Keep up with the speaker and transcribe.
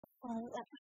Hi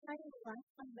everyone,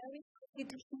 I'm very happy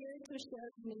to here to share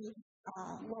with me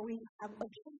what we have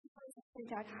achieved for the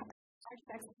project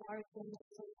artifacts in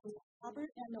Harbor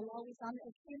and what we found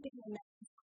achieved in the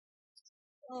next.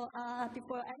 So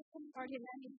before I get started,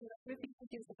 let me briefly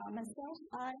introduce about myself.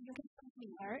 You can see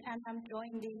me here, and I'm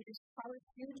joining the Harbor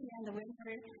Security and the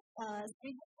Winter 3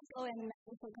 years ago, and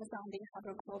mainly focus on the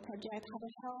Harbor Core project,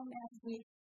 Harbor Helm, and the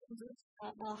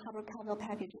Harbor Cargo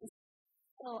packages.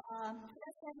 So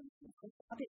let's get into the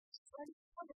topic.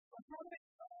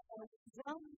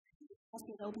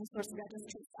 With open source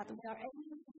registries that we are able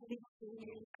to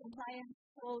deliver compliant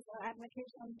tools or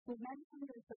applications to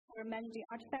manage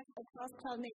artifacts across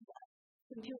cloud-native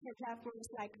computer platforms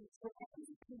like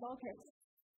Dockers.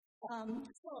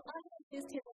 So I have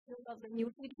listed a few of the new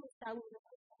features that we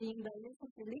will in the recent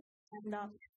release, and the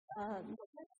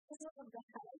first of the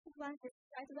highlighted one is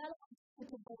quite relevant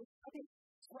to both topics.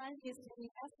 One is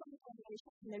the SBOM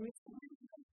information and the risk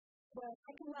management. The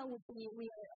second one would be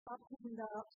we are adopting the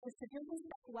distribution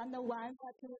spec 101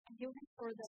 that we are using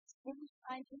for the image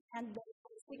finding and the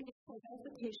signature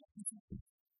verification.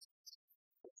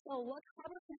 So what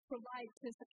Harbor can provide to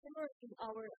secure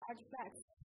our artifacts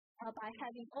by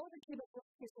having all the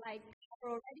capabilities like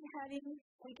we're already having,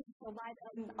 we can provide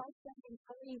an outstanding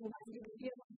all-in-one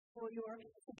experience for your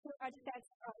secure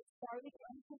artifacts storage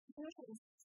and distributions.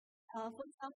 For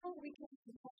example, we can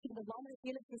detect the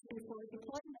vulnerabilities before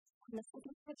deployment and the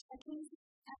security checking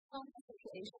and on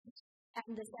situation.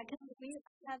 And the second, we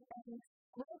have a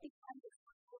well-defined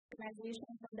organization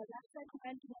from the lifecycle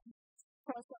management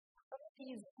process of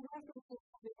these references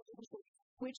relationships,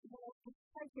 which will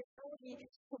protect the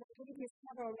capabilities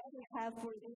that we already have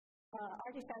for the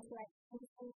artifacts like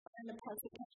and the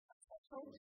classification, etc.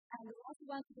 And the last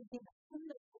one would be the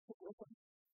single distribution.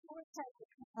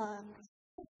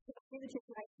 Capabilities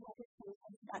like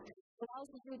that allows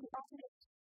you to operate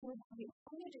with the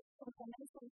image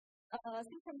information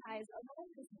synchronize along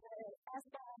with the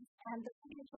SBOM and the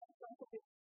package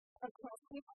across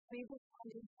different resource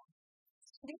conditions.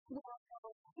 This will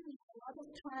save a lot of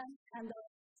time and,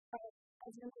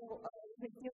 as you know,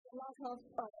 reduce a lot of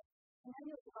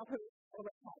manual operation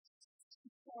overhead.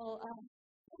 So,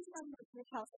 this one will be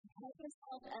help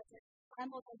yourself as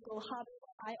Go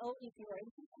Harbor.io if you are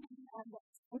interested. And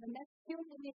in the next few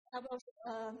minutes, I will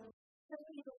show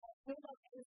you the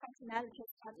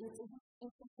functionalities that is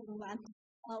interesting one.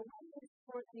 One is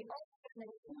for the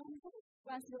organization,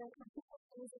 once you are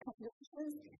completing with the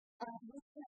conditions, this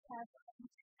can have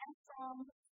from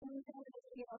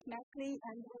automatically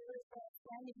and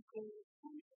scanning the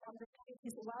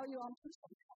vulnerabilities while you are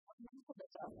pushing the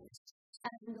job.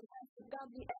 And once you got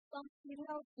the SBOM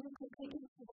details, you can click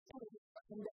into the page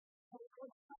and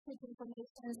the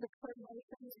information, the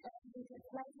coordination, the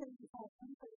license,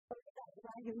 and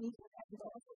you need to have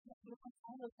also you can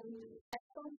follow the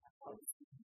SBOM codes.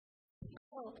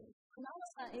 So another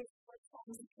one is for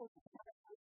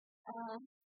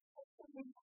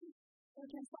you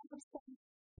can follow some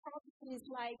properties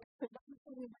like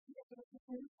production,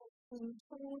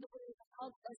 include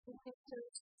without a signature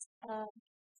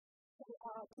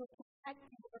to protect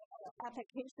your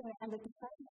application and the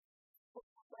development.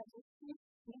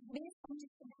 These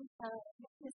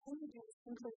images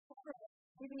include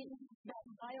even that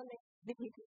violate the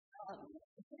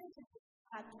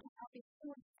that cannot be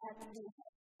put at the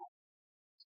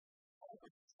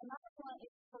another one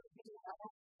is for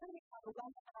the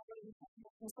one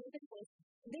services.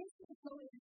 This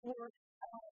includes for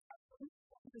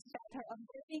better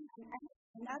observing and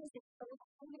analysis of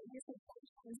this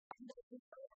information and the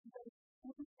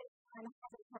and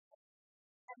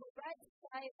on the right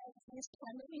side of this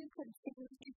panel, you could see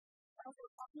also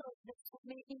upload the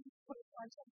maybe for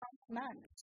command.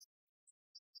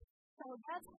 So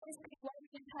that's basically what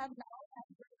we have now, and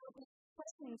we're going to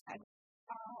questions like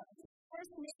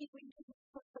first maybe we can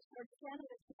put the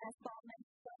candidates as SBOM and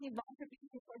study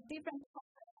vulnerability for different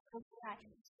types of OCI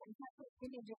and types of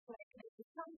images like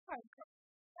some part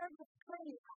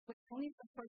currently with only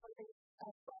support for the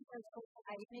standard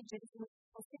OCI images with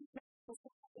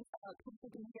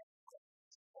computing here.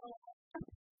 So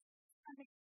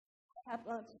have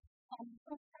a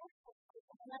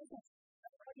license.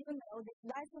 Even though the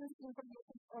license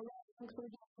information is already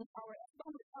included in our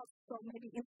SBOM results, so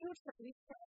maybe in future we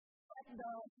can get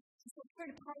the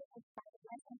security policy by the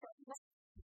license of the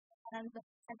and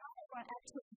another one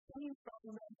actually coming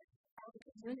from our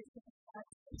community.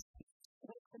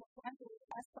 We could handle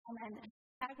SBOM and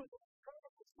aggregate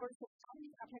sources on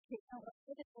the application of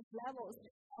different levels.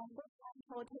 For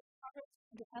example, to cover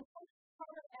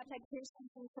the application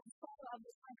to control of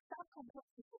the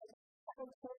subcomponents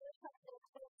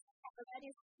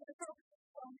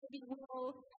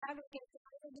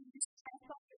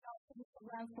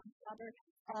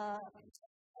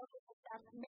that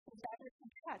makes it better to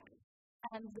track.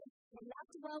 And the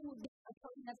last one would be a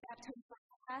coding acceptance for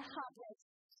Harbor,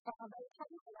 very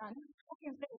popular one,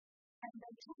 coding base, and the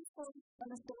transform on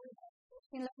the story of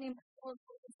machine learning models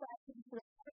to the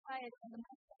verified and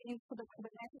mapping to the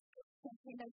Kubernetes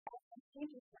container and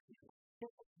integrate. This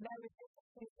is very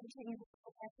difficult to change the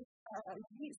Kubernetes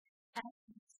release. And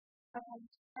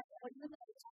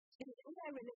in the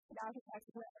AI-related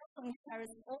architecture, where often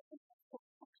carries all the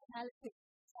functionalities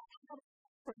that have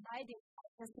provided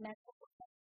this method.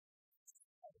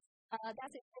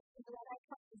 That's exactly what I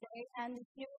taught today. And if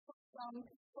you from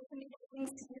social media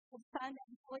links, you can find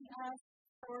and join us,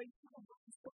 or you can go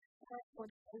to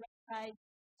the website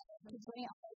to join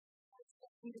us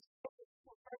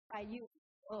by you.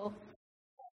 So,